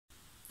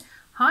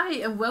Hi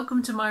and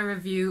welcome to my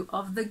review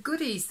of The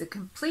Goodies, the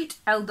complete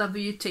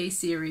LWT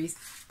series.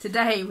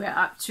 Today we're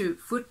up to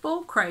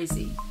Football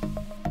Crazy.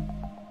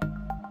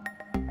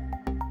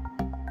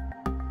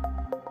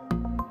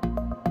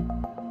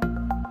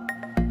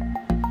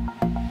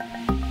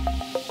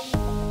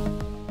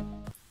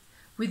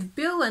 With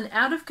Bill an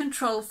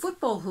out-of-control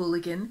football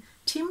hooligan,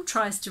 Tim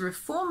tries to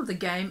reform the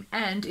game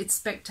and its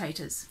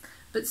spectators.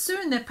 But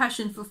soon their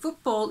passion for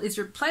football is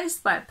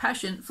replaced by a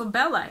passion for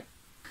ballet.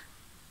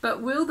 But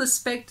will the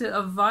spectre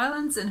of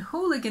violence and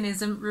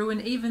hooliganism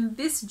ruin even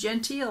this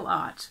genteel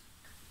art?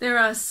 There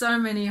are so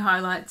many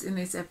highlights in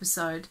this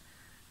episode.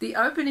 The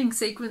opening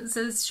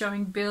sequences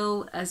showing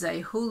Bill as a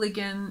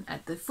hooligan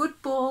at the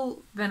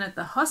football, then at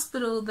the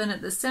hospital, then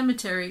at the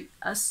cemetery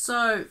are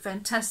so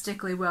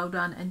fantastically well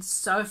done and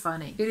so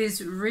funny. It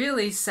is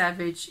really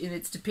savage in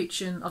its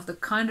depiction of the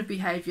kind of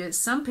behaviour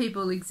some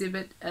people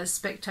exhibit as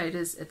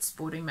spectators at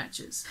sporting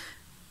matches.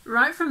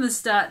 Right from the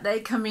start, they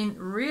come in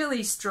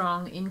really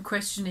strong in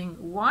questioning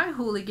why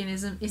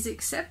hooliganism is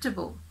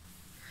acceptable.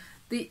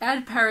 The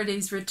ad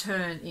parodies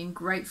return in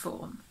great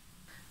form.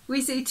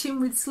 We see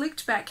Tim with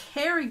slicked back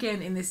hair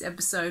again in this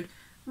episode,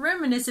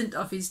 reminiscent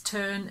of his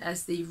turn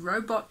as the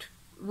robot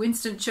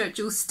Winston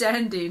Churchill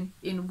stand-in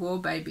in War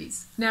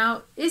Babies.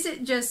 Now, is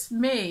it just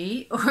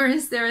me, or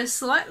is there a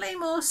slightly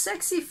more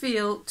sexy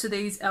feel to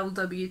these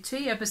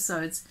LWT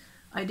episodes?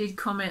 I did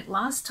comment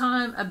last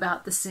time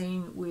about the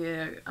scene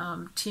where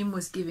Tim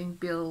was giving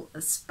Bill a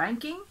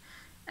spanking,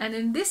 and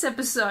in this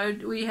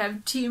episode we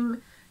have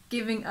Tim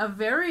giving a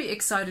very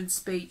excited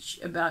speech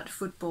about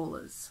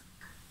footballers.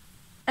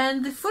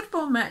 And the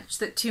football match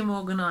that Tim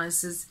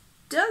organises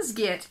does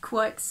get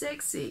quite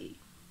sexy.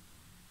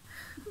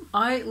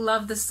 I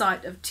love the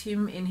sight of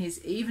Tim in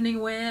his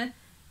evening wear,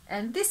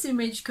 and this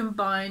image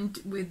combined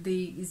with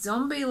the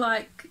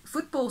zombie-like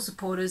football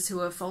supporters who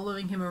are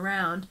following him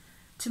around,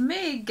 to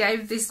me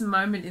gave this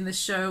moment in the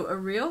show a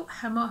real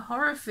Hammer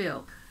horror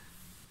feel.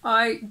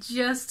 I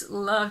just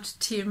loved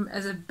Tim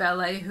as a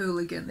ballet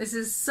hooligan. This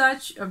is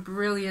such a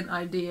brilliant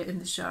idea in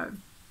the show.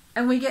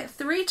 And we get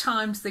 3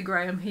 times the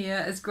Graeme here,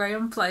 as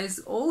Graeme plays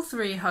all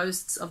 3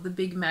 hosts of the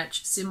big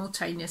match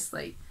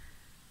simultaneously.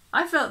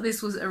 I felt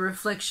this was a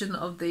reflection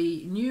of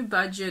the new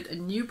budget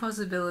and new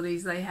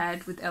possibilities they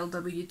had with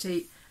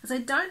LWT, as I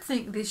don't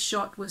think this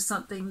shot was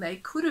something they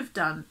could have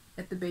done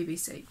at the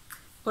BBC.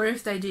 Or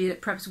if they did,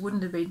 it perhaps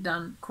wouldn't have been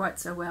done quite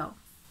so well.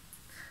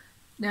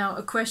 Now,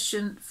 a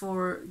question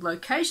for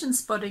location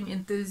spotting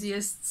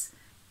enthusiasts.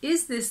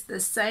 Is this the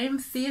same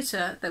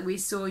theatre that we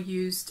saw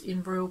used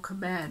in Royal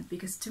Command?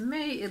 Because to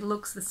me it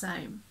looks the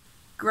same.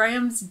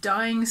 Graeme's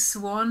dying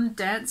swan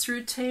dance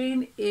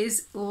routine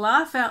is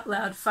laugh out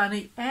loud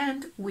funny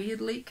and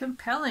weirdly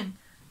compelling.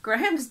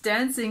 Graeme's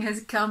dancing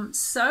has come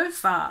so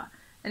far,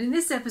 and in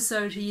this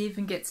episode he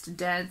even gets to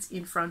dance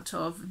in front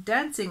of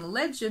dancing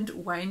legend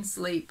Wayne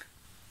Sleep.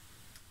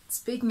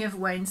 Speaking of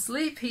Wayne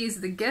Sleep, he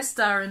is the guest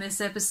star in this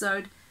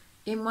episode,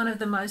 in one of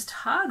the most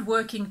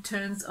hard-working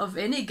turns of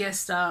any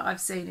guest star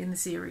I've seen in the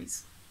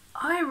series.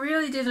 I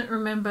really didn't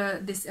remember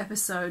this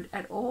episode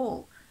at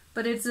all,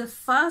 but it's a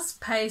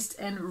fast-paced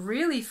and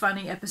really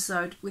funny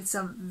episode with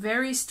some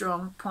very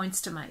strong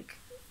points to make.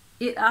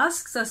 It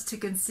asks us to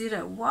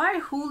consider why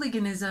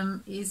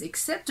hooliganism is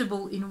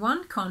acceptable in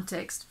one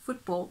context,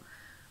 football,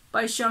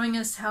 by showing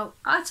us how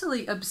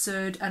utterly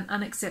absurd and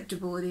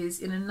unacceptable it is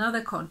in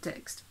another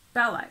context,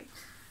 ballet.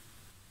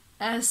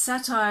 As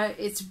satire,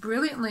 it's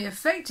brilliantly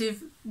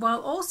effective while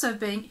also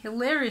being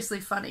hilariously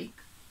funny.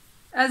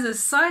 As a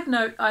side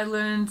note, I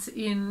learned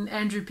in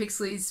Andrew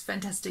Pixley's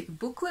fantastic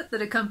booklet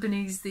that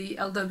accompanies the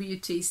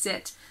LWT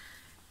set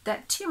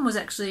that Tim was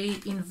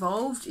actually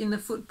involved in the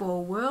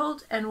football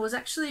world and was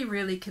actually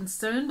really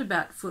concerned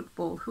about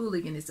football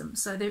hooliganism.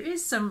 So there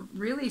is some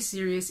really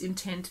serious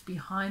intent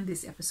behind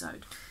this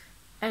episode.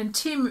 And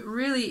Tim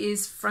really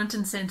is front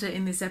and centre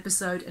in this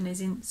episode and is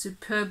in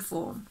superb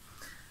form.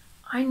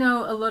 I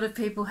know a lot of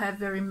people have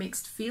very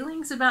mixed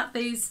feelings about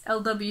these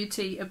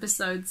LWT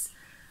episodes,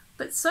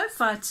 but so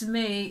far to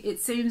me it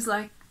seems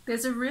like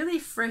there's a really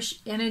fresh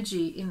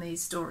energy in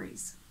these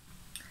stories.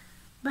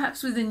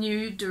 Perhaps with a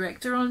new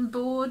director on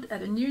board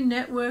at a new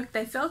network,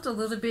 they felt a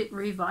little bit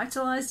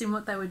revitalised in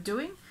what they were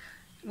doing.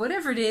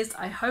 Whatever it is,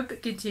 I hope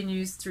it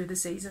continues through the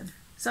season.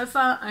 So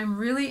far, I'm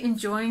really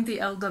enjoying the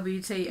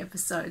LWT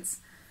episodes.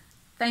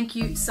 Thank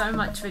you so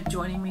much for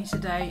joining me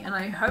today, and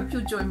I hope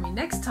you'll join me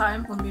next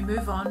time when we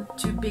move on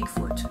to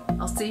Bigfoot.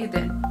 I'll see you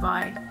then.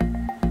 Bye.